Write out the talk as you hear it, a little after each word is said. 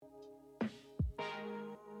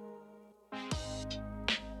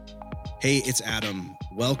Hey, it's Adam.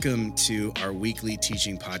 Welcome to our weekly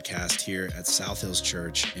teaching podcast here at South Hills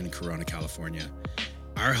Church in Corona, California.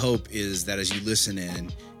 Our hope is that as you listen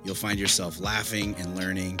in, you'll find yourself laughing and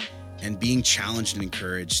learning and being challenged and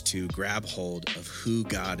encouraged to grab hold of who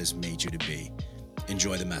God has made you to be.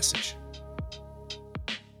 Enjoy the message.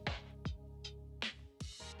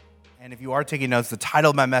 And if you are taking notes, the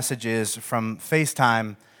title of my message is From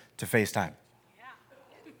FaceTime to FaceTime.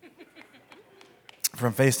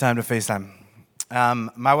 From FaceTime to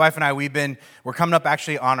FaceTime. My wife and I, we're coming up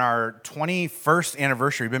actually on our 21st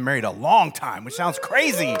anniversary. We've been married a long time, which sounds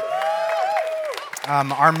crazy.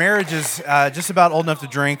 Our marriage is just about old enough to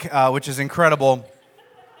drink, which is incredible.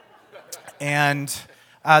 And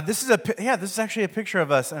this is actually a picture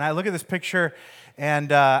of us. And I look at this picture,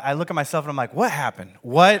 and I look at myself, and I'm like, what happened?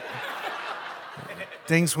 What?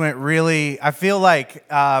 Things went really, I feel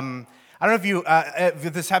like, I don't know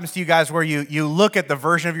if this happens to you guys where you look at the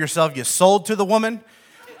version of yourself you sold to the woman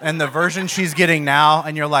and the version she's getting now,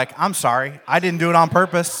 and you're like, I'm sorry, I didn't do it on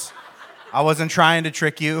purpose. I wasn't trying to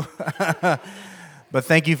trick you. But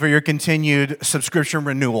thank you for your continued subscription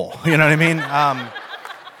renewal. You know what I mean?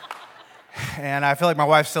 And I feel like my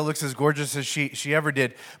wife still looks as gorgeous as she ever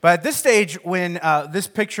did. But at this stage, when this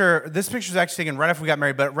picture is actually taken right after we got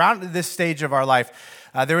married, but around this stage of our life,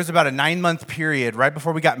 there was about a 9-month period right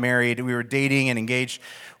before we got married. We were dating and engaged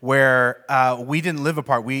where we didn't live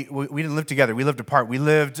apart. We didn't live together. We lived apart. We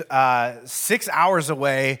lived 6 hours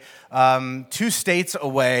away, 2 states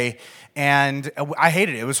away, and I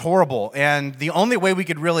hated it. It was horrible. And the only way we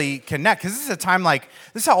could really connect, because this is a time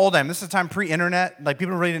this is how old I am. This is a time pre-internet. Like,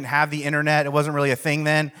 people really didn't have the internet. It wasn't really a thing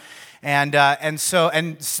then. And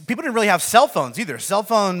people didn't really have cell phones either. Cell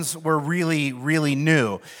phones were really, really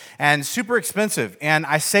new and super expensive. And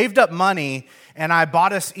I saved up money, and I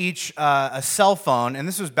bought us each a cell phone. And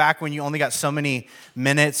this was back when you only got so many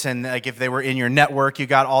minutes, and like if they were in your network, you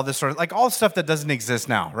got all this sort of like all the stuff that doesn't exist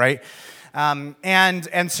now, right?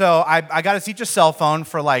 And so I got us each a cell phone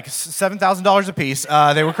for like $7,000 a piece.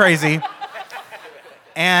 They were crazy.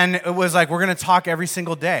 And it was like, we're going to talk every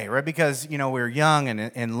single day, right? Because, we were young and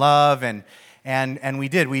in love, and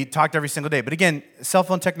we talked every single day. But again, cell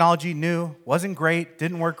phone technology, new, wasn't great,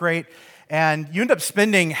 didn't work great. And you end up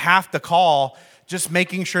spending half the call just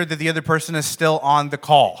making sure that the other person is still on the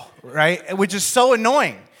call, right? Which is so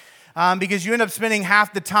annoying, because you end up spending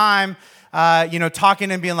half the time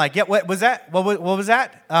talking and being like, yeah, what was that? What was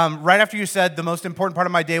that? Right after you said the most important part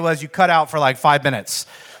of my day was, you cut out for like 5 minutes.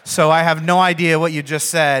 So I have no idea what you just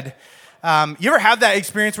said. You ever have that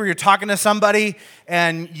experience where you're talking to somebody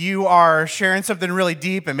and you are sharing something really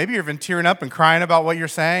deep, and maybe you're even tearing up and crying about what you're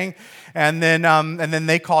saying, and then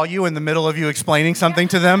they call you in the middle of you explaining something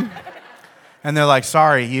to them, and they're like,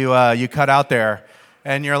 sorry, you cut out there.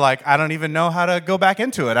 And you're like, I don't even know how to go back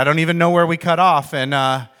into it. I don't even know where we cut off.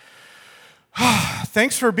 And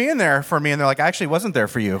thanks for being there for me. And they're like, I actually wasn't there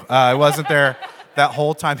for you. I wasn't there that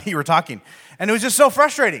whole time you were talking. And it was just so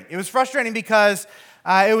frustrating. It was frustrating because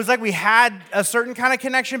it was like we had a certain kind of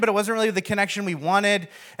connection, but it wasn't really the connection we wanted.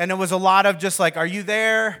 And it was a lot of just like, are you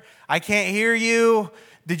there? I can't hear you.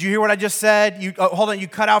 Did you hear what I just said? Hold on, you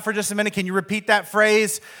cut out for just a minute. Can you repeat that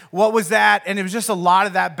phrase? What was that? And it was just a lot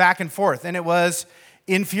of that back and forth. And it was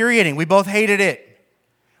infuriating. We both hated it.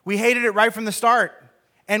 We hated it right from the start.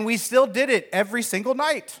 And we still did it every single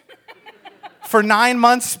night for 9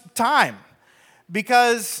 months' time.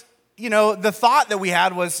 Because the thought that we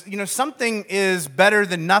had was, something is better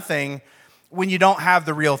than nothing when you don't have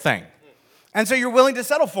the real thing. And so you're willing to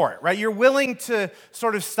settle for it, right? You're willing to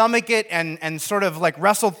sort of stomach it and sort of like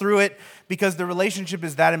wrestle through it because the relationship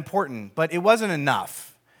is that important. But it wasn't enough.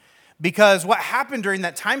 Because what happened during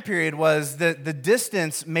that time period was that the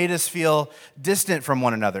distance made us feel distant from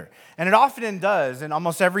one another. And it often does in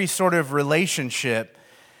almost every sort of relationship.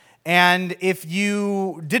 And if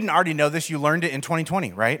you didn't already know this, you learned it in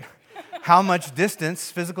 2020, right? How much distance,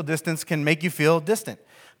 physical distance, can make you feel distant.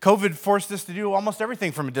 COVID forced us to do almost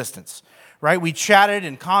everything from a distance, right? We chatted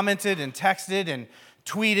and commented and texted and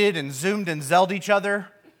tweeted and Zoomed and Zelled each other.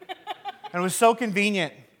 And it was so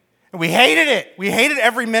convenient. And we hated it. We hated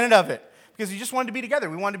every minute of it because we just wanted to be together.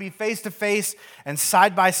 We wanted to be face to face and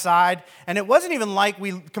side by side. And it wasn't even like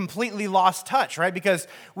we completely lost touch, right? Because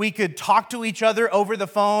we could talk to each other over the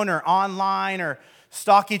phone or online or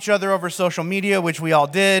stalk each other over social media, which we all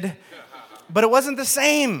did. But it wasn't the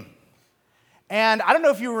same. And I don't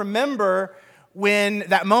know if you remember when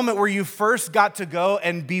that moment where you first got to go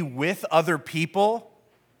and be with other people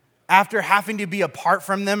after having to be apart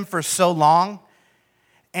from them for so long.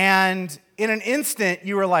 And in an instant,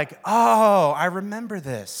 you were like, oh, I remember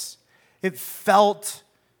this. It felt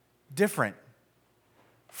different.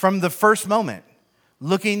 from the first moment,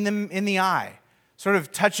 looking them in the eye, sort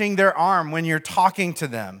of touching their arm when you're talking to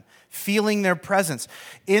them, feeling their presence.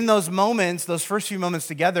 In those moments, those first few moments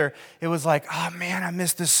together, it was like, oh man, I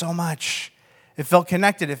miss this so much. It felt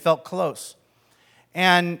connected, it felt close.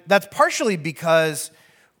 And that's partially because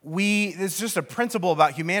it's just a principle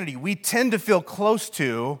about humanity. We tend to feel close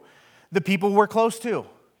to the people we're close to.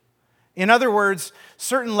 In other words,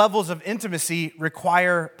 certain levels of intimacy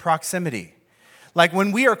require proximity. Like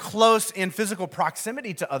when we are close in physical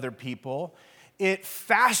proximity to other people, it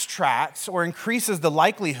fast tracks or increases the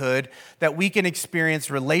likelihood that we can experience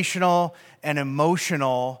relational and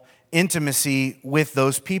emotional intimacy with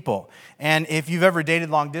those people. And if you've ever dated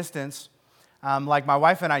long distance, like my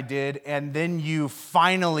wife and I did, and then you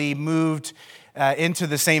finally moved into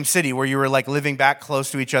the same city where you were like living back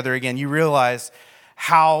close to each other again, you realize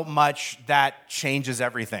how much that changes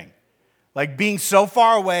everything. Like being so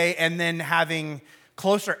far away and then having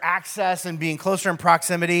closer access and being closer in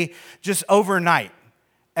proximity, just overnight,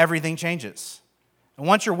 everything changes. And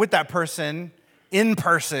once you're with that person, in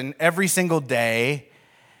person, every single day,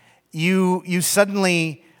 you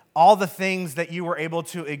suddenly, all the things that you were able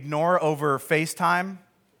to ignore over FaceTime,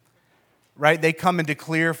 right, they come into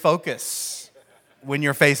clear focus when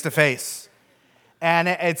you're face to face. And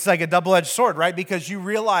it's like a double-edged sword, right? Because you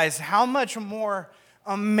realize how much more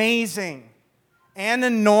amazing and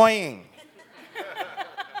annoying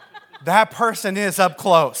that person is up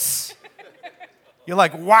close. You're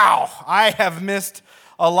like, wow, I have missed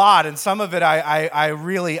a lot. And some of it I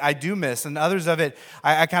really do miss. And others of it,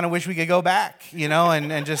 I kind of wish we could go back,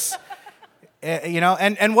 and just,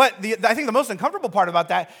 and what I think the most uncomfortable part about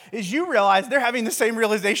that is you realize they're having the same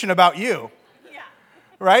realization about you.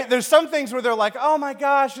 Right? There's some things where they're like, oh my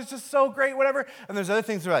gosh, it's just so great, whatever. And there's other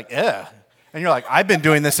things that are like, ugh. And you're like, I've been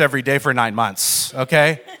doing this every day for 9 months,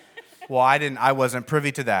 okay? Well, I wasn't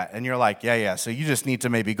privy to that. And you're like, yeah, so you just need to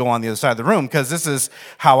maybe go on the other side of the room because this is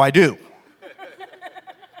how I do.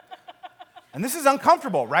 And this is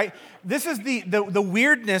uncomfortable, right? This is the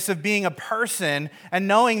weirdness of being a person and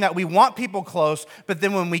knowing that we want people close, but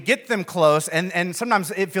then when we get them close, and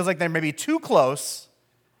sometimes it feels like they're maybe too close,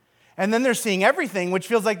 and then they're seeing everything, which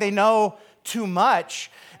feels like they know too much.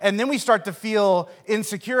 And then we start to feel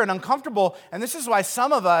insecure and uncomfortable. And this is why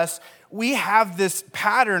some of us, we have this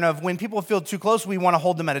pattern of when people feel too close, we want to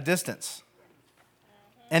hold them at a distance.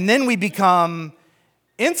 And then we become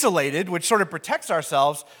insulated, which sort of protects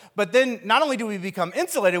ourselves. But then not only do we become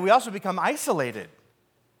insulated, we also become isolated,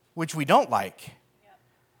 which we don't like.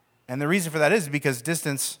 And the reason for that is because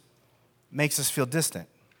distance makes us feel distant.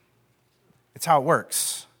 It's how it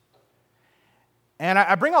works. And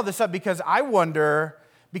I bring all this up because I wonder,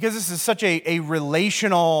 because this is such a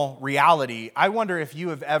relational reality, I wonder if you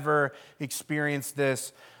have ever experienced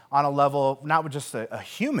this on a level, not with just a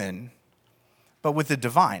human, but with the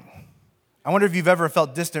divine. I wonder if you've ever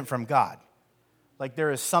felt distant from God. Like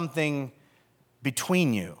there is something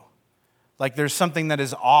between you. Like there's something that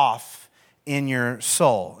is off in your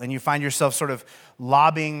soul. And you find yourself sort of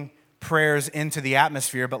lobbing prayers into the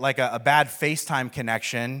atmosphere, but like a bad FaceTime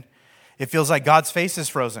connection, it feels like God's face is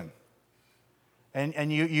frozen.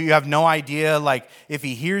 And you have no idea, like, if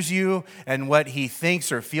he hears you and what he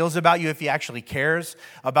thinks or feels about you, if he actually cares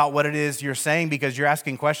about what it is you're saying, because you're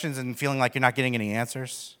asking questions and feeling like you're not getting any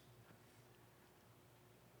answers.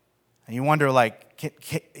 And you wonder, like,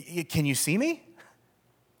 can you see me?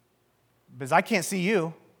 Because I can't see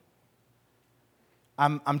you.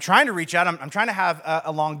 I'm trying to reach out. I'm trying to have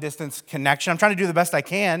a long-distance connection. I'm trying to do the best I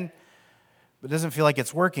can, but it doesn't feel like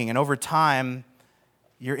it's working. And over time,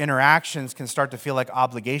 your interactions can start to feel like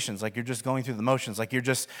obligations, like you're just going through the motions, like you're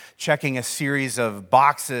just checking a series of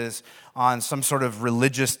boxes on some sort of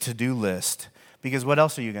religious to-do list. Because what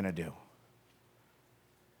else are you going to do?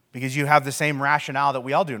 Because you have the same rationale that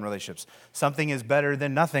we all do in relationships. Something is better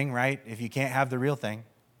than nothing, right? If you can't have the real thing.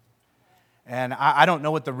 And I don't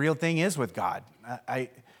know what the real thing is with God. I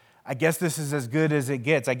guess this is as good as it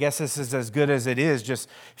gets. I guess this is as good as it is, just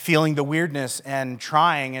feeling the weirdness and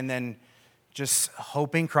trying and then just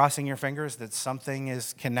hoping, crossing your fingers that something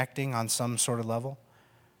is connecting on some sort of level.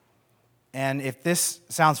 And if this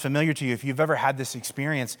sounds familiar to you, if you've ever had this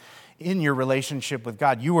experience in your relationship with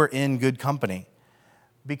God, you are in good company.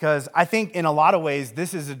 Because I think in a lot of ways,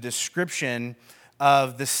 this is a description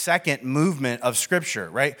of the second movement of Scripture,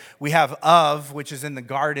 right? We have of, which is in the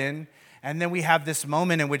garden, and then we have this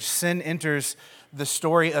moment in which sin enters the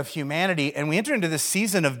story of humanity, and we enter into this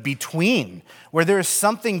season of between, where there is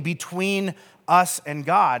something between us and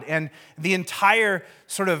God. And the entire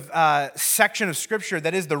sort of section of Scripture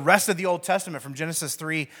that is the rest of the Old Testament from Genesis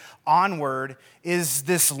 3 onward is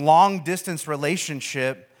this long-distance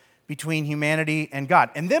relationship between humanity and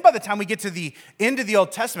God. And then by the time we get to the end of the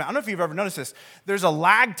Old Testament, I don't know if you've ever noticed this, there's a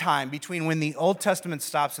lag time between when the Old Testament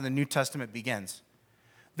stops and the New Testament begins.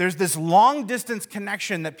 There's this long-distance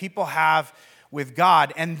connection that people have with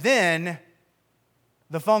God, and then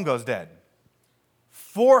the phone goes dead.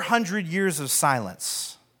 400 years of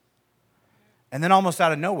silence. And then almost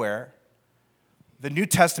out of nowhere, the New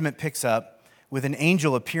Testament picks up with an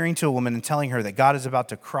angel appearing to a woman and telling her that God is about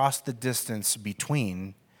to cross the distance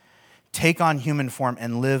between, take on human form,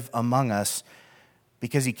 and live among us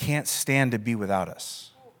because he can't stand to be without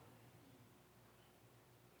us.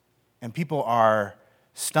 And people are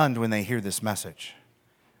stunned when they hear this message.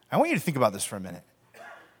 I want you to think about this for a minute.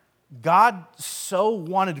 God so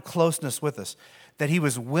wanted closeness with us that he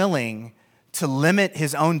was willing to limit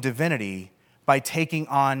his own divinity by taking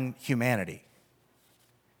on humanity.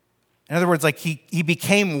 In other words, like he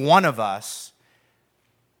became one of us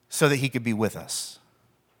so that he could be with us.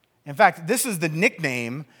 In fact, this is the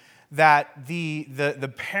nickname that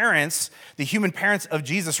the parents, the human parents of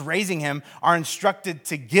Jesus raising him, are instructed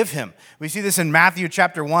to give him. We see this in Matthew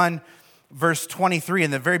chapter 1, verse 23,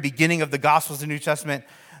 in the very beginning of the Gospels of the New Testament,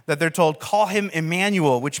 that they're told, call him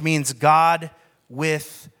Emmanuel, which means God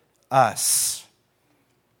with us.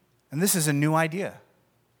 And this is a new idea.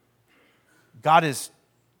 God is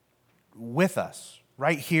with us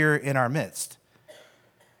right here in our midst.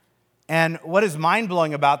 And what is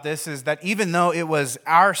mind-blowing about this is that even though it was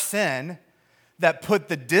our sin that put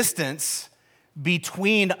the distance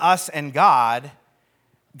between us and God,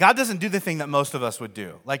 God doesn't do the thing that most of us would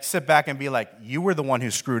do. Like sit back and be like, you were the one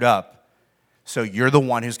who screwed up, so you're the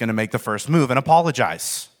one who's going to make the first move and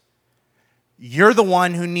apologize. You're the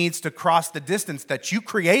one who needs to cross the distance that you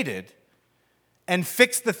created and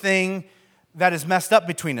fix the thing that is messed up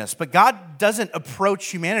between us. But God doesn't approach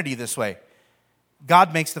humanity this way.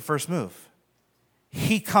 God makes the first move.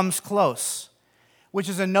 He comes close, which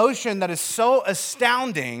is a notion that is so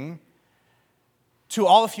astounding to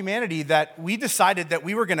all of humanity that we decided that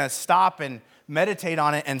we were going to stop and meditate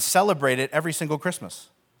on it and celebrate it every single Christmas.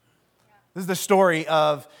 This is the story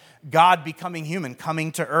of God becoming human,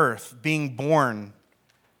 coming to earth, being born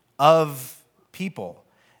of people.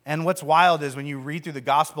 And what's wild is when you read through the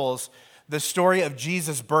Gospels, the story of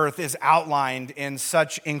Jesus' birth is outlined in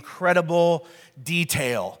such incredible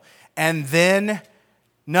detail. And then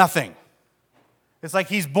nothing. It's like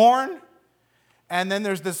he's born, and then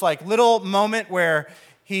there's this like little moment where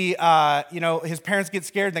his parents get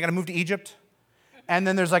scared and they got to move to Egypt. And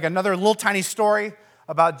then there's like another little tiny story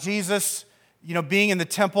about Jesus, being in the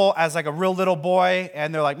temple as like a real little boy.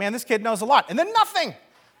 And they're like, man, this kid knows a lot. And then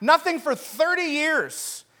nothing for 30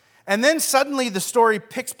 years. And then suddenly the story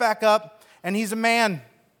picks back up and he's a man.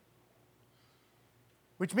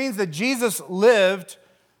 Which means that Jesus lived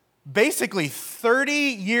basically 30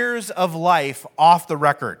 years of life off the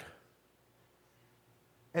record.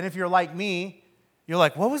 And if you're like me, you're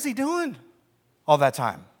like, what was he doing all that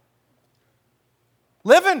time?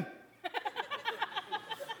 Living.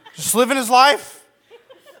 Just living his life.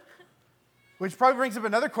 Which probably brings up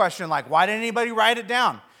another question, like, why didn't anybody write it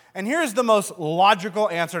down? And here's the most logical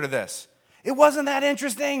answer to this. It wasn't that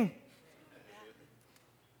interesting. Have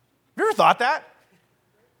you ever thought that?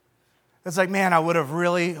 It's like, man, I would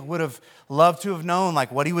have loved to have known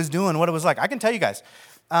like what he was doing, what it was like. I can tell you guys,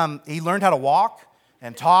 he learned how to walk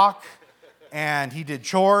and talk, and he did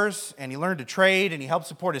chores, and he learned to trade, and he helped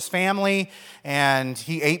support his family, and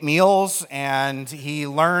he ate meals, and he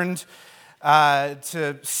learned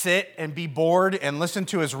to sit and be bored and listen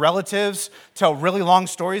to his relatives tell really long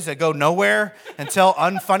stories that go nowhere and tell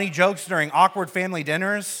unfunny jokes during awkward family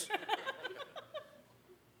dinners.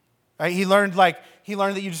 Right? He learned that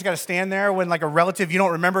you just got to stand there when like a relative you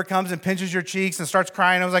don't remember comes and pinches your cheeks and starts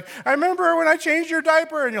crying. I was like, I remember when I changed your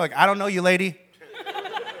diaper. And you're like, I don't know you, lady.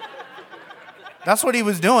 That's what he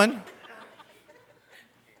was doing.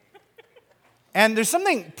 And there's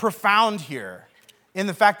something profound here in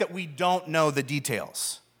the fact that we don't know the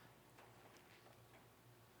details.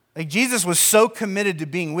 Like Jesus was so committed to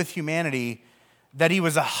being with humanity that he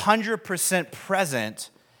was 100% present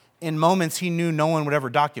in moments he knew no one would ever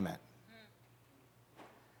document.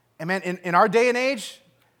 And man, in our day and age,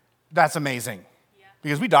 that's amazing. Yeah.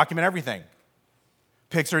 Because we document everything.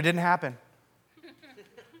 Pixar didn't happen.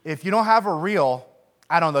 If you don't have a reel,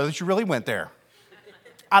 I don't know that you really went there.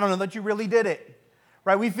 I don't know that you really did it.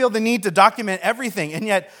 Right? We feel the need to document everything. And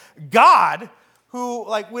yet, God, who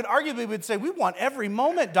would arguably would say, we want every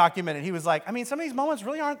moment documented. He was like, some of these moments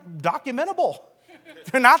really aren't documentable.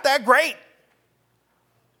 They're not that great.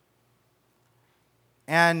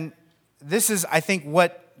 And this is, I think,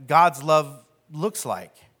 what God's love looks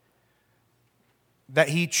like. That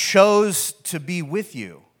he chose to be with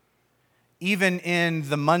you, even in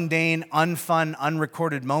the mundane, unfun,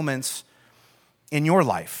 unrecorded moments in your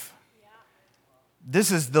life. Yeah.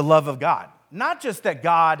 This is the love of God. Not just that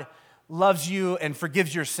God loves you and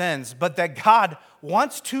forgives your sins, but that God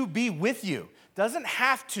wants to be with you. Doesn't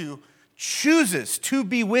have to, chooses to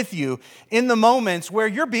be with you in the moments where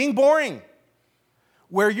you're being boring,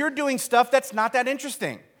 where you're doing stuff that's not that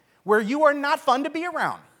interesting, where you are not fun to be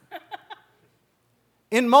around.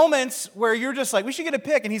 In moments where you're just like, we should get a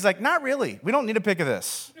pic, and he's like, not really. We don't need a pic of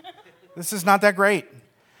this. This is not that great.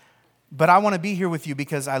 But I want to be here with you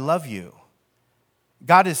because I love you.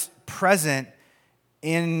 God is present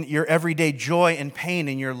in your everyday joy and pain,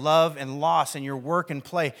 in your love and loss, in your work and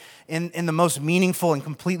play, in the most meaningful and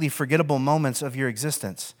completely forgettable moments of your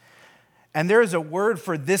existence. And there is a word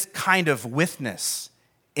for this kind of witness: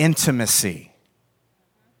 intimacy.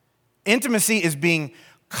 Intimacy is being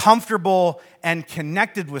comfortable and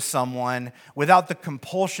connected with someone without the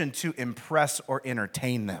compulsion to impress or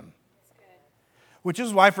entertain them. Which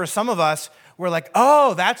is why for some of us, we're like,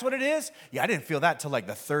 oh, that's what it is? Yeah, I didn't feel that till the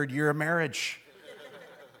third year of marriage.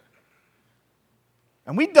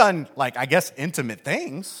 And we'd done, intimate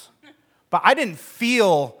things. But I didn't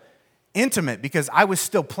feel intimate because I was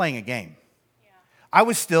still playing a game. I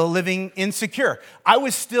was still living insecure. I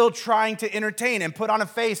was still trying to entertain and put on a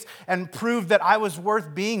face and prove that I was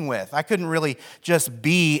worth being with. I couldn't really just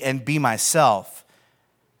be and be myself.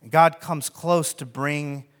 God comes close to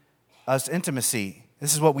bring us intimacy.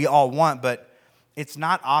 This is what we all want, but it's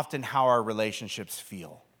not often how our relationships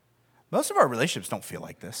feel. Most of our relationships don't feel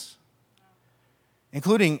like this,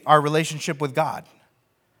 including our relationship with God.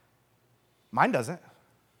 Mine doesn't.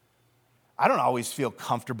 I don't always feel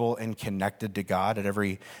comfortable and connected to God at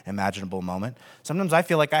every imaginable moment. Sometimes I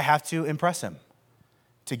feel like I have to impress him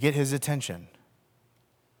to get his attention.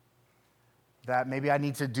 That maybe I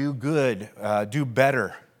need to do good, do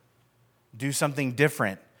better, do something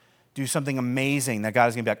different, do something amazing that God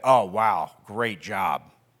is going to be like, oh, wow, great job.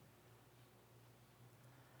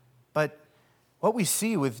 But what we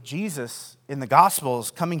see with Jesus in the Gospels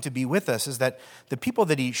coming to be with us is that the people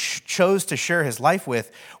that he chose to share his life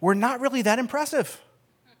with were not really that impressive.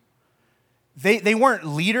 They weren't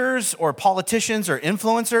leaders or politicians or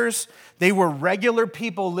influencers. They were regular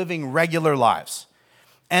people living regular lives.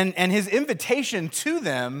 And his invitation to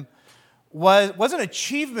them wasn't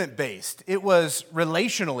achievement-based. It was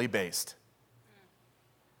relationally based.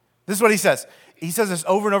 This is what he says. He says this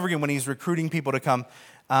over and over again when he's recruiting people to come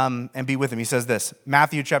and be with him. He says this.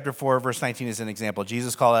 Matthew chapter 4, verse 19 is an example.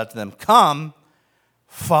 Jesus called out to them, come,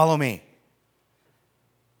 follow me.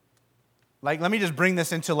 Let me just bring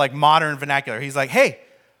this into modern vernacular. He's like, hey,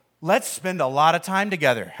 let's spend a lot of time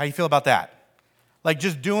together. How do you feel about that?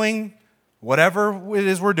 Just doing whatever it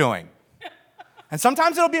is we're doing. And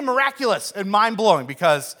sometimes it'll be miraculous and mind-blowing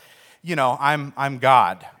because, I'm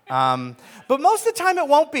God. But most of the time it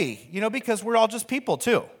won't be, because we're all just people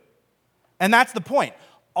too. And that's the point.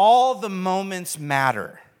 All the moments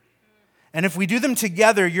matter. And if we do them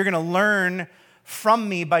together, you're going to learn from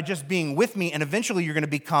me by just being with me, and eventually you're going to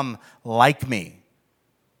become like me.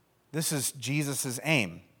 This is Jesus'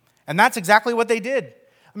 aim. And that's exactly what they did.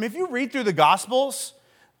 If you read through the Gospels,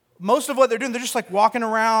 most of what they're doing, they're just walking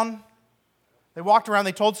around. They walked around,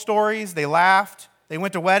 they told stories, they laughed, they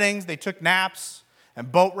went to weddings, they took naps and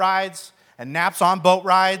boat rides and naps on boat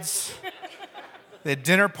rides. They had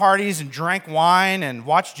dinner parties and drank wine and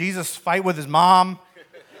watched Jesus fight with his mom.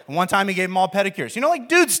 And one time he gave them all pedicures.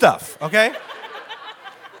 Dude stuff, okay?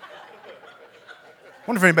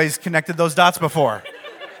 Wonder if anybody's connected those dots before.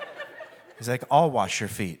 He's like, I'll wash your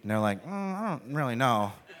feet. And they're like, I don't really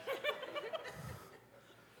know.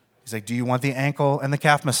 He's like, do you want the ankle and the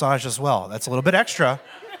calf massage as well? That's a little bit extra,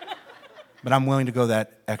 but I'm willing to go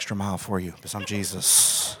that extra mile for you because I'm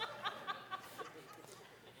Jesus.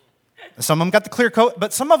 Some of them got the clear coat,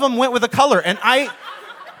 but some of them went with a color, and I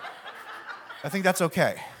think that's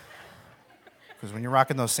okay. Because when you're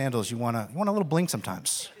rocking those sandals, you want a little bling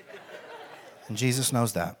sometimes. And Jesus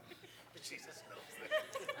knows that.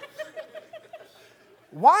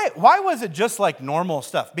 Why was it just normal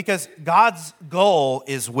stuff? Because God's goal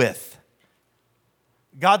is with.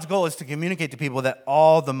 God's goal is to communicate to people that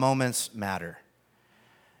all the moments matter.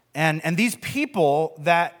 And these people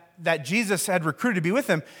that Jesus had recruited to be with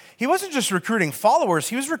him, he wasn't just recruiting followers,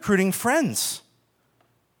 he was recruiting friends.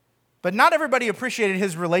 But not everybody appreciated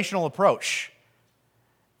his relational approach.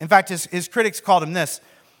 In fact, his critics called him this.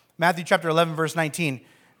 Matthew chapter 11, verse 19.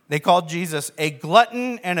 They called Jesus a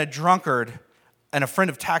glutton and a drunkard and a friend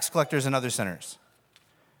of tax collectors and other sinners,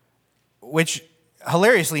 which,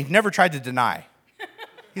 hilariously, he never tried to deny.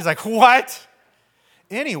 He's like, what?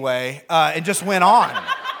 Anyway, and just went on.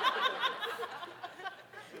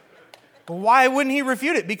 But why wouldn't he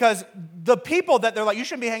refute it? Because the people that they're like, you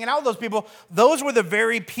shouldn't be hanging out with those people, those were the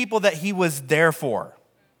very people that he was there for.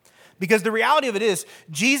 Because the reality of it is,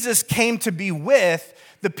 Jesus came to be with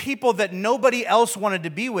the people that nobody else wanted to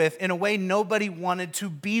be with in a way nobody wanted to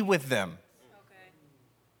be with them. Okay.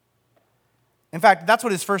 In fact, that's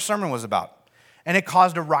what his first sermon was about. And it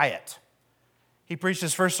caused a riot. He preached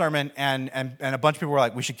his first sermon, and a bunch of people were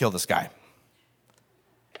like, we should kill this guy.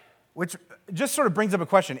 Which just sort of brings up a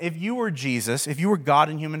question. If you were Jesus, if you were God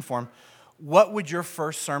in human form, what would your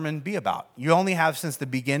first sermon be about? You only have since the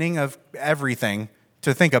beginning of everything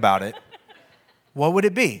to think about it. What would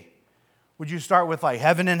it be? Would you start with like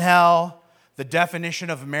heaven and hell, the definition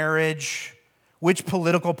of marriage, which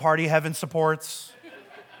political party heaven supports,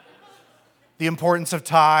 the importance of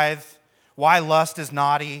tithe, why lust is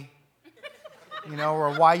naughty,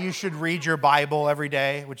 or why you should read your Bible every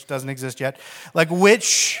day, which doesn't exist yet. Like what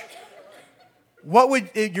would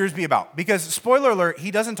yours be about? Because, spoiler alert, he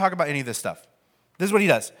doesn't talk about any of this stuff. This is what he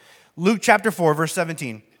does. Luke chapter 4, verse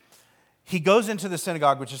 17. He goes into the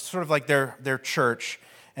synagogue, which is sort of like their church,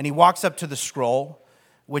 and he walks up to the scroll,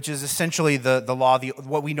 which is essentially the law,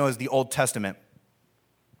 what we know as the Old Testament.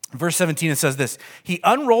 Verse 17, it says this. He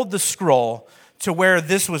unrolled the scroll to where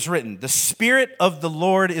this was written. The Spirit of the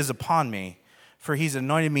Lord is upon me, for he's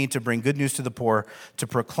anointed me to bring good news to the poor, to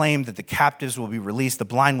proclaim that the captives will be released, the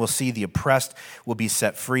blind will see, the oppressed will be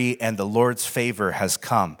set free, and the Lord's favor has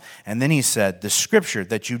come. And then he said, the scripture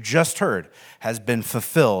that you just heard has been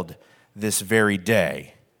fulfilled this very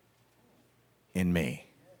day in me.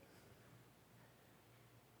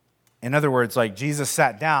 In other words, like Jesus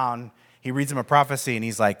sat down, he reads him a prophecy, and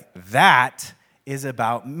he's like, that is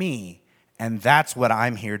about me, and that's what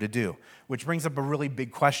I'm here to do. Which brings up a really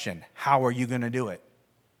big question. How are you going to do it?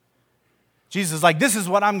 Jesus is like, this is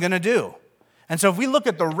what I'm going to do. And so if we look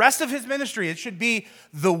at the rest of his ministry, it should be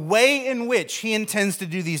the way in which he intends to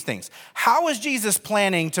do these things. How is Jesus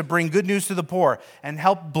planning to bring good news to the poor and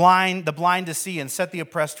help the blind to see and set the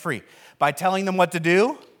oppressed free? By telling them what to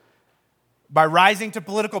do? By rising to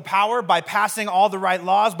political power? By passing all the right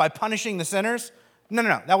laws? By punishing the sinners?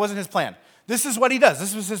 No. That wasn't his plan. This is what he does.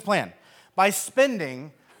 This was his plan. By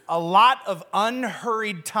spending a lot of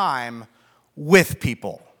unhurried time with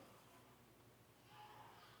people.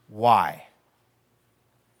 Why?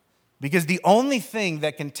 Because the only thing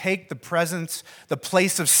that can take the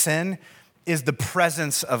place of sin is the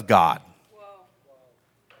presence of God.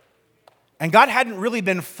 And God hadn't really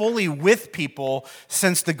been fully with people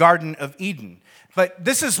since the Garden of Eden. But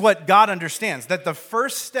this is what God understands, that the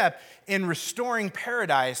first step in restoring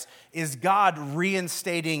paradise is God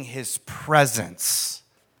reinstating his presence.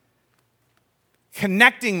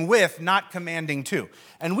 Connecting with, not commanding to.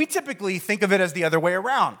 And we typically think of it as the other way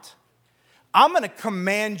around. I'm going to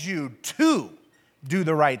command you to do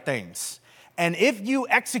the right things. And if you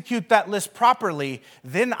execute that list properly,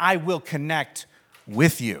 then I will connect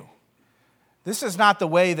with you. This is not the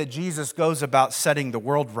way that Jesus goes about setting the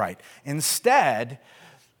world right. Instead,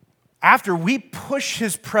 after we push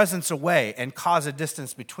his presence away and cause a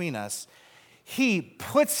distance between us, he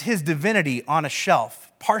puts his divinity on a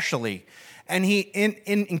shelf, partially, and he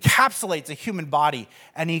encapsulates a human body,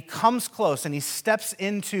 and he comes close, and he steps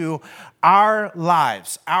into our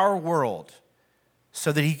lives, our world,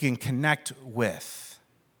 so that he can connect with.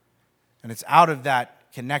 And it's out of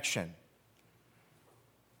that connection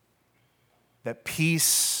that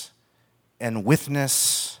peace and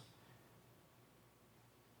witness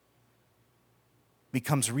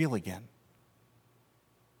becomes real again.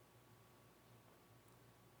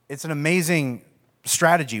 It's an amazing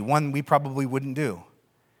strategy, one we probably wouldn't do.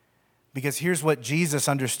 Because here's what Jesus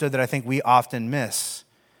understood that I think we often miss.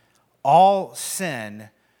 All sin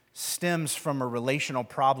stems from a relational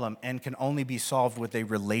problem and can only be solved with a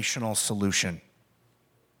relational solution.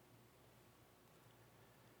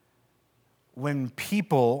 When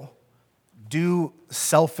people do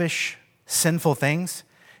selfish, sinful things,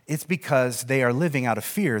 it's because they are living out of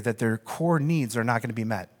fear that their core needs are not going to be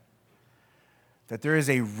met. That there is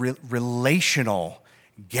a relational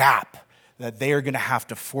gap that they are going to have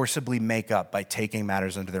to forcibly make up by taking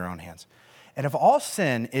matters into their own hands. And if all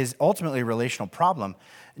sin is ultimately a relational problem,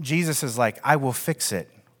 Jesus is like, I will fix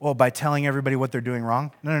it. Well, by telling everybody what they're doing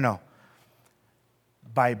wrong? No.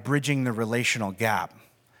 By bridging the relational gap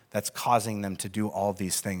that's causing them to do all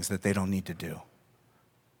these things that they don't need to do.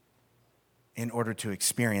 in order to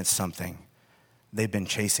experience something they've been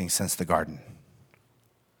chasing since the garden.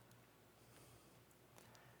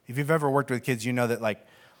 If you've ever worked with kids, you know that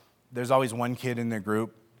there's always one kid in their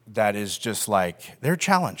group that is just they're a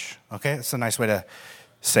challenge, okay? That's a nice way to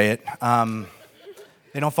say it.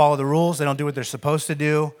 They don't follow the rules. They don't do what they're supposed to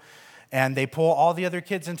do. And they pull all the other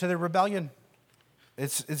kids into their rebellion.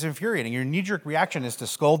 It's infuriating. Your knee-jerk reaction is to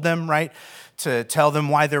scold them, right? To tell them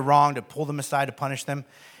why they're wrong, to pull them aside, to punish them.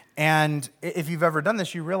 And if you've ever done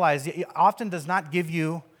this, you realize it often does not give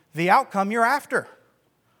you the outcome you're after.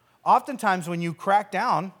 Oftentimes when you crack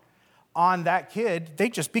down on that kid, they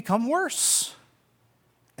just become worse.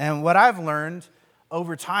 And what I've learned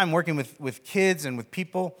over time working with kids and with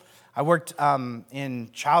people, I worked in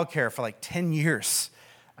childcare for 10 years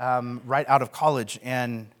right out of college.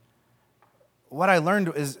 And what I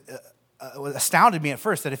learned astounded me at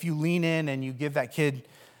first, that if you lean in and you give that kid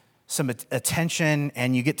some attention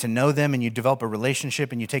and you get to know them and you develop a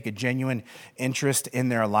relationship and you take a genuine interest in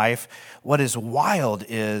their life, what is wild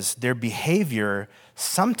is their behavior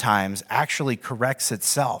sometimes actually corrects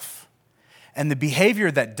itself. And the behavior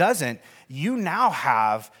that doesn't, you now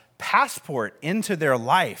have passport into their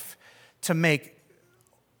life to make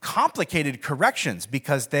complicated corrections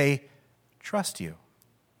because they trust you.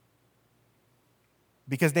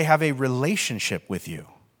 Because they have a relationship with you.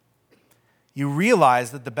 You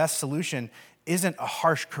realize that the best solution isn't a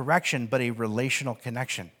harsh correction, but a relational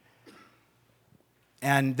connection.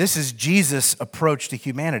 And this is Jesus' approach to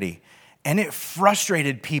humanity. And it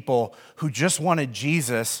frustrated people who just wanted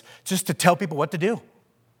Jesus just to tell people what to do,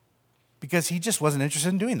 because he just wasn't interested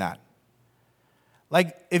in doing that.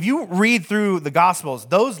 If you read through the Gospels,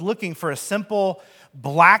 those looking for a simple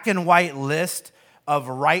black and white list of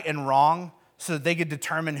right and wrong so that they could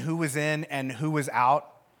determine who was in and who was out,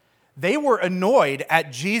 they were annoyed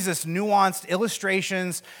at Jesus' nuanced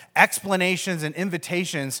illustrations, explanations, and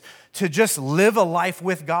invitations to just live a life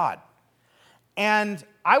with God. And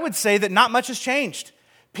I would say that not much has changed.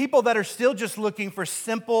 People that are still just looking for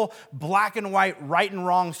simple black and white, right and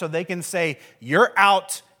wrong, so they can say, you're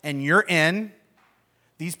out and you're in,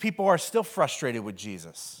 these people are still frustrated with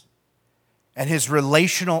Jesus and his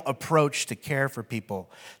relational approach to care for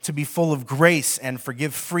people, to be full of grace and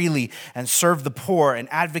forgive freely and serve the poor and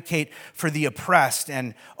advocate for the oppressed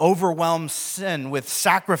and overwhelm sin with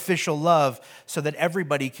sacrificial love so that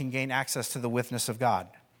everybody can gain access to the witness of God.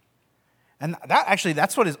 And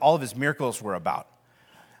that's what all of his miracles were about.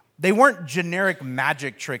 They weren't generic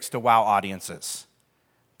magic tricks to wow audiences.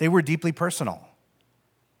 They were deeply personal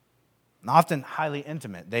and often highly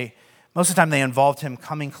intimate. Most of the time they involved him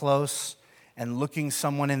coming close and looking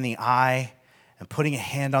someone in the eye and putting a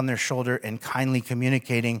hand on their shoulder and kindly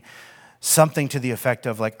communicating something to the effect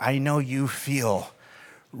of I know you feel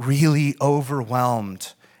really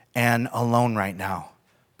overwhelmed and alone right now,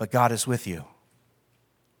 but God is with you.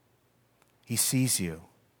 He sees you.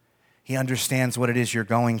 He understands what it is you're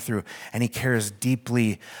going through, and he cares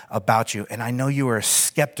deeply about you. And I know you are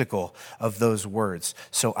skeptical of those words,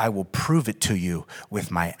 so I will prove it to you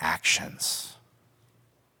with my actions.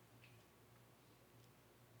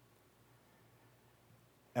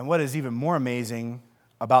 And what is even more amazing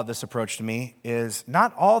about this approach to me is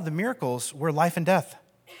not all the miracles were life and death.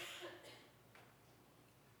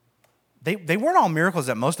 They weren't all miracles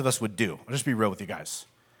that most of us would do. I'll just be real with you guys.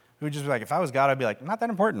 We would just be if I was God, I'd be not that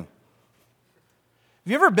important.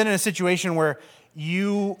 Have you ever been in a situation where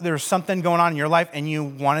there's something going on in your life and you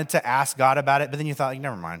wanted to ask God about it, but then you thought,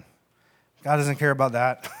 never mind. God doesn't care about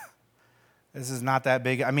that. This is not that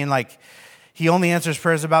big. He only answers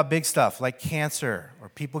prayers about big stuff like cancer or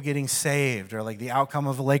people getting saved or the outcome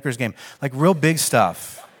of a Lakers game, real big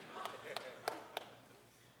stuff.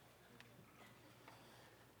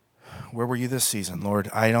 Where were you this season, Lord?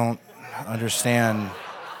 I don't understand.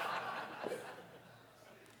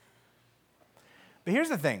 But here's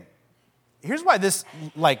the thing. Here's why this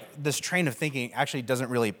train of thinking actually doesn't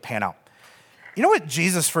really pan out. You know what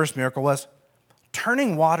Jesus' first miracle was?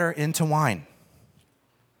 Turning water into wine.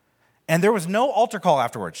 And there was no altar call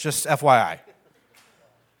afterwards, just FYI.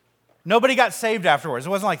 Nobody got saved afterwards. It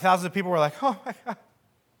wasn't thousands of people were oh my God.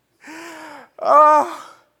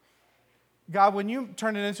 Oh, God, when you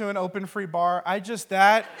turned it into an open free bar,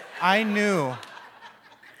 I knew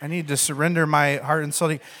I need to surrender my heart and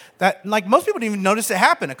soul. That, most people didn't even notice it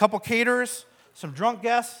happen. A couple caterers, some drunk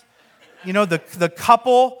guests, the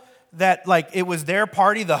couple that, it was their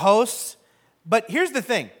party, the hosts. But here's the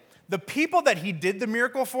thing. The people that he did the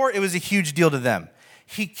miracle for, it was a huge deal to them.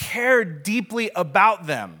 He cared deeply about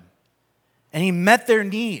them. And he met their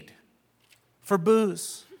need. 'em. For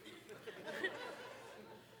booze.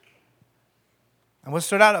 And what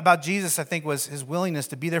stood out about Jesus, I think, was his willingness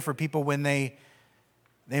to be there for people when they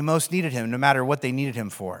most needed him, no matter what they needed him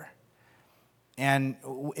for. And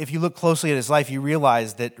if you look closely at his life, you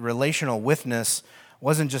realize that relational witness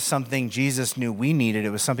wasn't just something Jesus knew we needed, it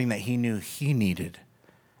was something that he knew he needed.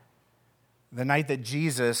 The night that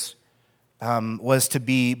Jesus was to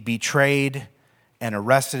be betrayed and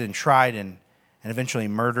arrested and tried and eventually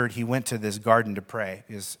murdered, he went to this garden to pray.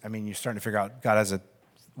 Because, you're starting to figure out God has a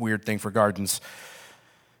weird thing for gardens.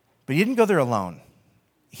 But he didn't go there alone.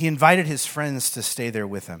 He invited his friends to stay there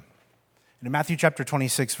with him. And in Matthew chapter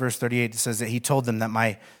 26, verse 38, it says that he told them that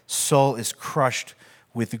my soul is crushed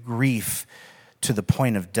with grief to the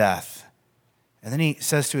point of death. And then he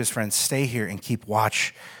says to his friends, stay here and keep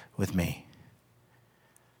watch with me.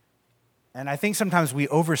 And I think sometimes we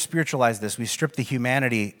over-spiritualize this. We strip the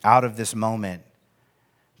humanity out of this moment.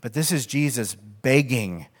 But this is Jesus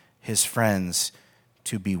begging his friends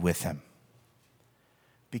to be with him.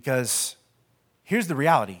 Because here's the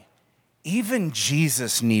reality. Even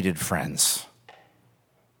Jesus needed friends.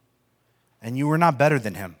 And you were not better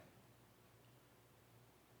than him.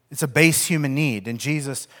 It's a base human need. And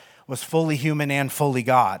Jesus was fully human and fully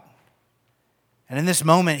God. And in this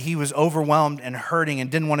moment, he was overwhelmed and hurting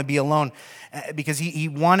and didn't want to be alone because he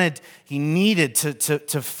needed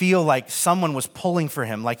to feel like someone was pulling for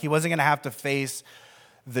him, like he wasn't going to have to face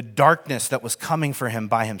the darkness that was coming for him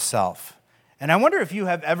by himself. And I wonder if you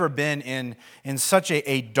have ever been in such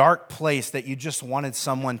a dark place that you just wanted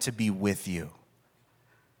someone to be with you.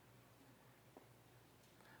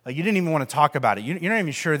 Like you didn't even want to talk about it. You're not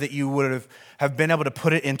even sure that you would have been able to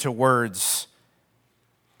put it into words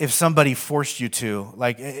if somebody forced you to.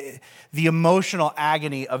 Like the emotional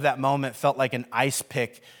agony of that moment felt like an ice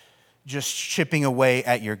pick just chipping away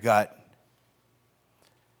at your gut.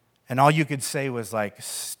 And all you could say was like,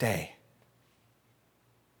 stay.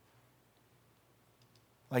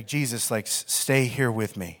 Like Jesus, like, stay here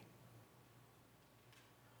with me.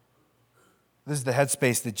 This is the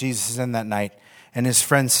headspace that Jesus is in that night. And his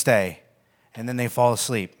friends stay. And then they fall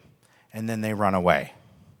asleep. And then they run away.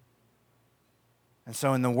 And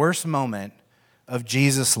so in the worst moment of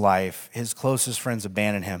Jesus' life, his closest friends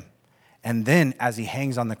abandon him. And then as he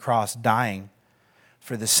hangs on the cross, dying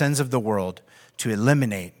for the sins of the world, to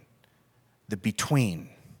eliminate the between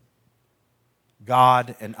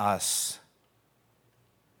God and us.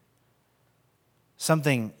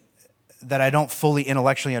 Something that I don't fully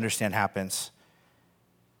intellectually understand happens.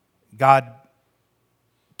 God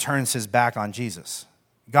turns his back on Jesus.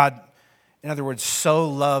 God, in other words, so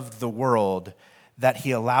loved the world that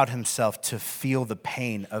he allowed himself to feel the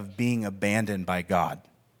pain of being abandoned by God.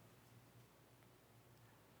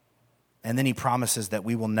 And then he promises that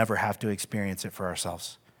we will never have to experience it for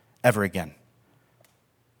ourselves ever again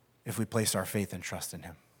if we place our faith and trust in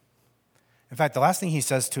him. In fact, the last thing he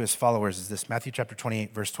says to his followers is this, Matthew chapter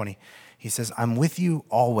 28, verse 20. He says, I'm with you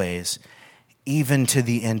always, even to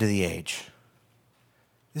the end of the age.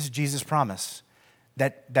 This is Jesus' promise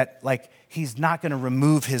that like he's not going to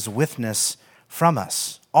remove his witness from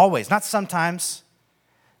us. Always, not sometimes,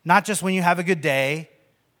 not just when you have a good day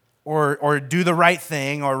or do the right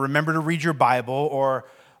thing or remember to read your Bible or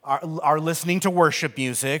are listening to worship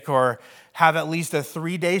music or have at least a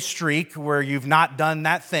 3-day streak where you've not done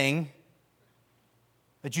that thing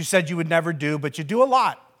that you said you would never do, but you do a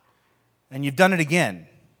lot, and you've done it again.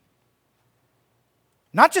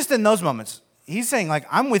 Not just in those moments. He's saying, like,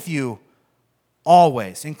 I'm with you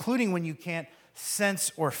always, including when you can't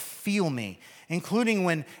sense or feel me, including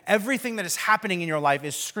when everything that is happening in your life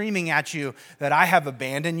is screaming at you that I have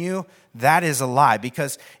abandoned you. That is a lie,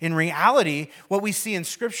 because in reality, what we see in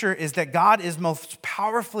Scripture is that God is most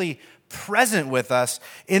powerfully present with us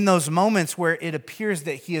in those moments where it appears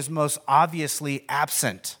that he is most obviously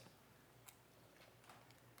absent.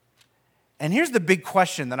 And here's the big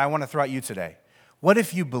question that I want to throw at you today. What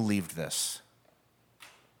if you believed this?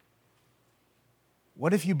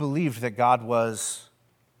 What if you believed that God was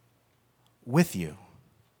with you?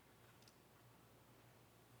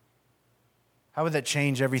 How would that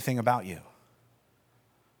change everything about you?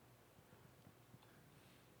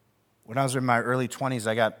 When I was in my early 20s,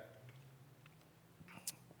 I got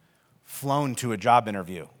flown to a job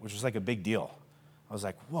interview, which was like a big deal. I was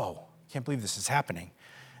like, whoa, can't believe this is happening.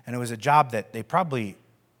 And it was a job that they probably,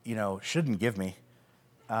 shouldn't give me.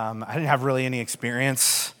 I didn't have really any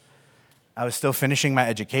experience. I was still finishing my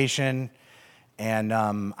education, and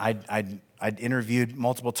I'd interviewed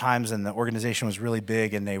multiple times, and the organization was really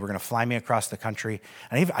big, and they were going to fly me across the country.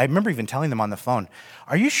 And I remember even telling them on the phone,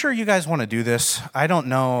 are you sure you guys want to do this? I don't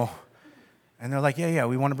know. And they're like, yeah,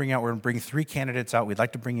 we want to bring you out. We're going to bring 3 candidates out. We'd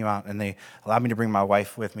like to bring you out. And they allowed me to bring my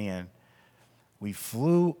wife with me. And we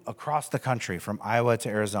flew across the country from Iowa to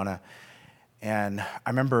Arizona. And I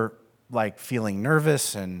remember like feeling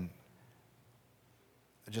nervous and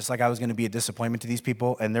just like I was going to be a disappointment to these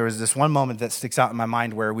people. And there was this one moment that sticks out in my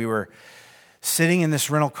mind where we were sitting in this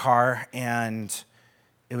rental car, and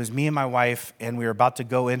it was me and my wife, and we were about to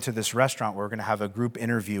go into this restaurant where we're going to have a group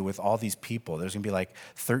interview with all these people. There's going to be like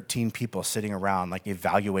 13 people sitting around, like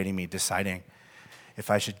evaluating me, deciding if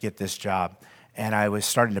I should get this job. And I was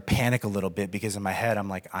starting to panic a little bit because in my head, I'm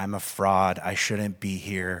like, I'm a fraud. I shouldn't be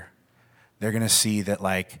here. They're going to see that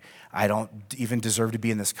like I don't even deserve to be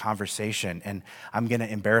in this conversation, and I'm going to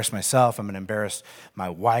embarrass myself. I'm going to embarrass my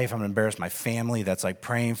wife. I'm going to embarrass my family that's like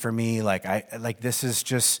praying for me. This is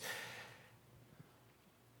just,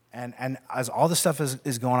 and as all this stuff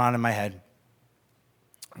is going on in my head,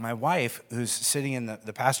 my wife, who's sitting in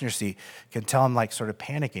the passenger seat, can tell I'm like sort of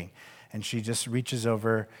panicking, and she just reaches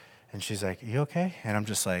over and she's like, "You okay?" And I'm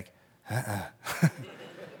just like,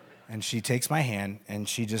 And she takes my hand and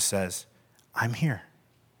she just says, "I'm here."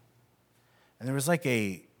 And there was like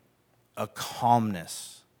a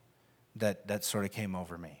calmness that sort of came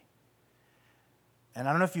over me. And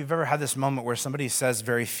I don't know if you've ever had this moment where somebody says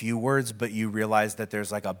very few words, but you realize that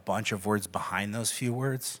there's like a bunch of words behind those few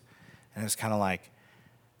words. And it's kind of like,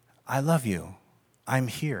 I love you. I'm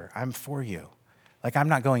here. I'm for you. Like, I'm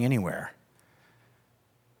not going anywhere.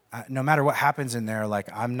 No matter what happens in there, like,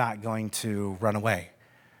 I'm not going to run away.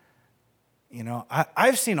 You know,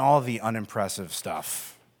 I've seen all the unimpressive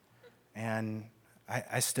stuff, and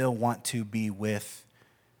I still want to be with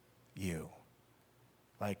you.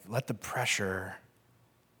 Like, let the pressure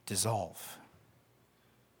dissolve.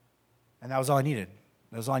 And that was all I needed.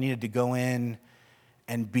 That was all I needed to go in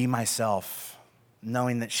and be myself,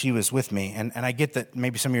 knowing that she was with me. And I get that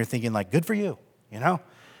maybe some of you are thinking, like, good for you, you know?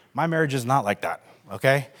 My marriage is not like that,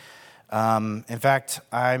 okay? In fact,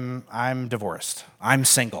 I'm divorced. I'm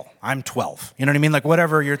single. I'm 12. You know what I mean? Like,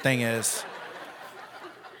 whatever your thing is.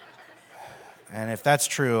 And if that's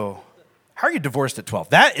true, how are you divorced at 12?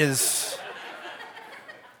 That is...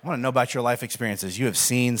 I want to know about your life experiences. You have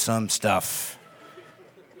seen some stuff.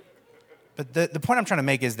 But the point I'm trying to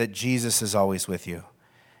make is that Jesus is always with you.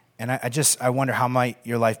 And I wonder how might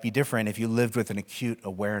your life be different if you lived with an acute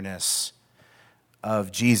awareness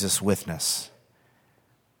of Jesus' witness.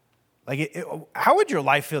 Like, how would your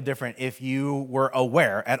life feel different if you were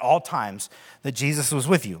aware at all times that Jesus was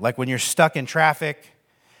with you? Like when you're stuck in traffic,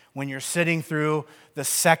 when you're sitting through the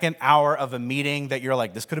second hour of a meeting that you're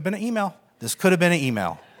like, this could have been an email. This could have been an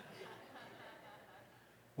email.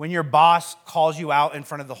 When your boss calls you out in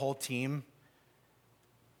front of the whole team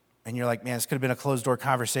and you're like, man, this could have been a closed-door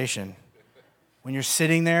conversation. When you're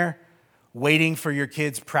sitting there waiting for your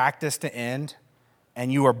kids' practice to end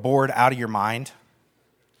and you are bored out of your mind.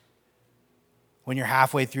 When you're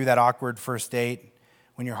halfway through that awkward first date,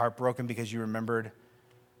 when you're heartbroken because you remembered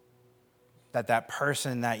that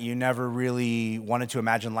person that you never really wanted to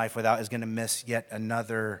imagine life without is going to miss yet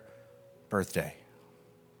another birthday.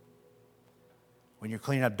 When you're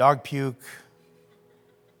cleaning up dog puke,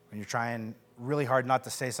 when you're trying really hard not to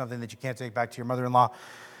say something that you can't take back to your mother-in-law.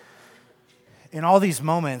 In all these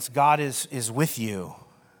moments, God is with you.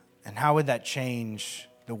 And how would that change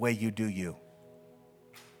the way you do you?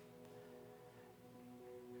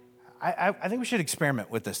 I think we should experiment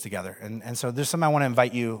with this together. And so there's something I want to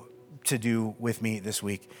invite you to do with me this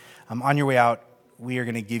week. On your way out, we are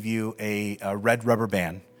going to give you a red rubber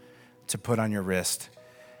band to put on your wrist.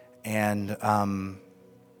 And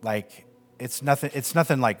it's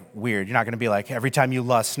nothing like weird. You're not going to be like, every time you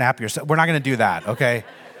lust, snap yourself. We're not going to do that, okay?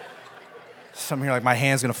 Some of you are like, my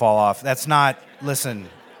hand's going to fall off. That's not, listen,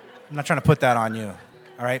 I'm not trying to put that on you,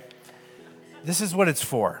 all right? This is what it's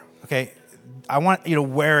for, okay? I want you to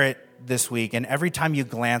wear it this week, and every time you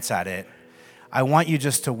glance at it, I want you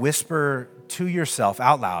just to whisper to yourself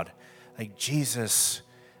out loud, like, Jesus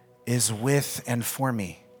is with and for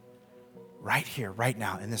me right here, right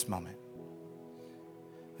now, in this moment.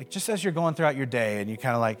 Like, just as you're going throughout your day and you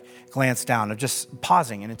kind of like glance down, of just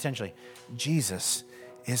pausing and intentionally, Jesus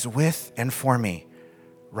is with and for me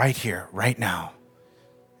right here, right now,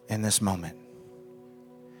 in this moment.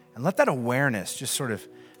 And let that awareness just sort of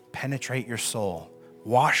penetrate your soul,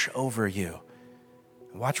 wash over you.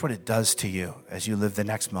 Watch what it does to you as you live the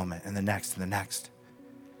next moment and the next and the next.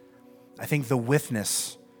 I think the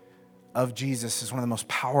witness of Jesus is one of the most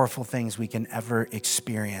powerful things we can ever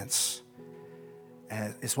experience.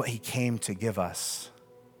 And it's what he came to give us.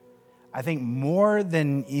 I think more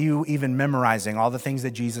than you even memorizing all the things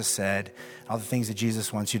that Jesus said, all the things that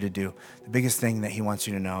Jesus wants you to do, the biggest thing that he wants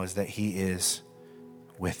you to know is that he is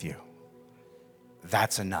with you.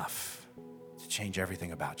 That's enough to change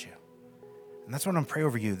everything about you. And that's what I'm going to pray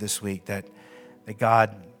over you this week, that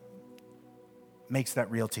God makes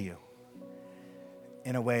that real to you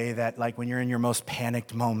in a way that, like, when you're in your most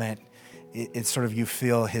panicked moment, it's sort of you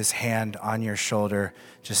feel his hand on your shoulder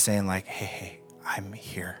just saying, like, hey, I'm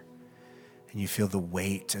here. And you feel the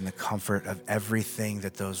weight and the comfort of everything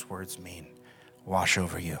that those words mean wash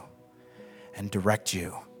over you and direct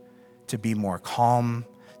you to be more calm,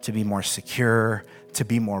 to be more secure, to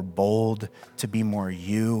be more bold, to be more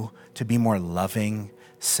you, to be more loving,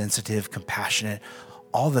 sensitive, compassionate,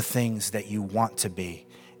 all the things that you want to be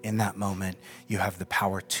in that moment. You have the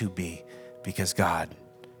power to be because God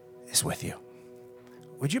is with you.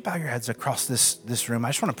 Would you bow your heads across this room? I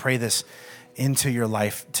just want to pray this into your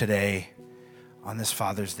life today on this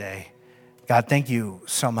Father's Day. God, thank you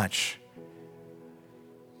so much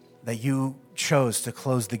that you chose to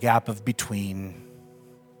close the gap of between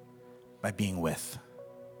by being with.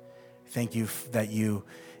 Thank you that you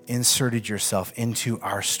inserted yourself into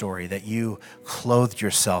our story, that you clothed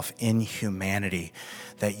yourself in humanity,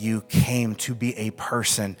 that you came to be a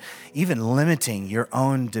person, even limiting your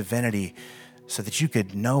own divinity so that you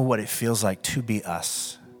could know what it feels like to be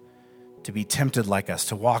us, to be tempted like us,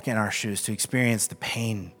 to walk in our shoes, to experience the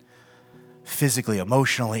pain physically,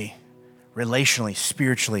 emotionally, relationally,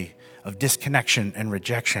 spiritually, of disconnection and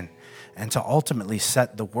rejection, and to ultimately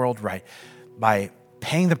set the world right by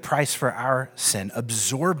paying the price for our sin,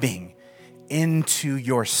 absorbing into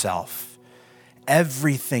yourself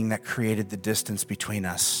everything that created the distance between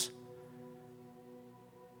us,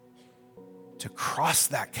 to cross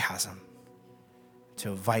that chasm, to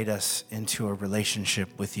invite us into a relationship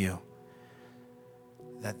with you,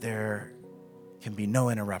 that there can be no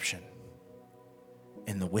interruption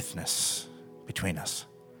in the witness between us.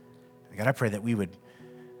 God, I pray that we would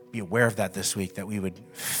be aware of that this week, that we would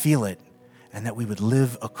feel it, and that we would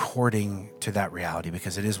live according to that reality,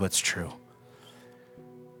 because it is what's true.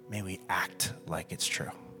 May we act like it's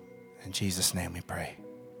true. In Jesus' name we pray.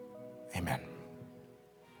 Amen.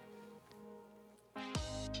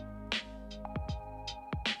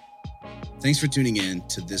 Thanks for tuning in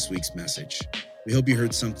to this week's message. We hope you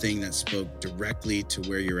heard something that spoke directly to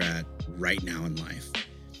where you're at right now in life.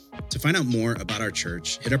 To find out more about our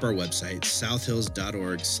church, hit up our website,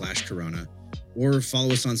 southhills.org/corona, or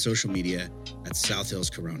follow us on social media at South Hills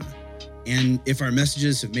Corona. And if our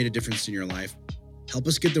messages have made a difference in your life, help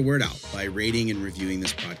us get the word out by rating and reviewing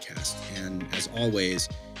this podcast. And as always,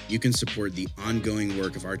 you can support the ongoing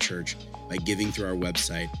work of our church by giving through our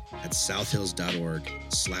website at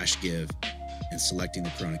southhills.org/give and selecting the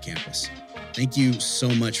Corona campus. Thank you so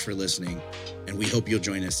much for listening, and we hope you'll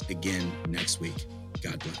join us again next week.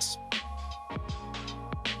 God bless.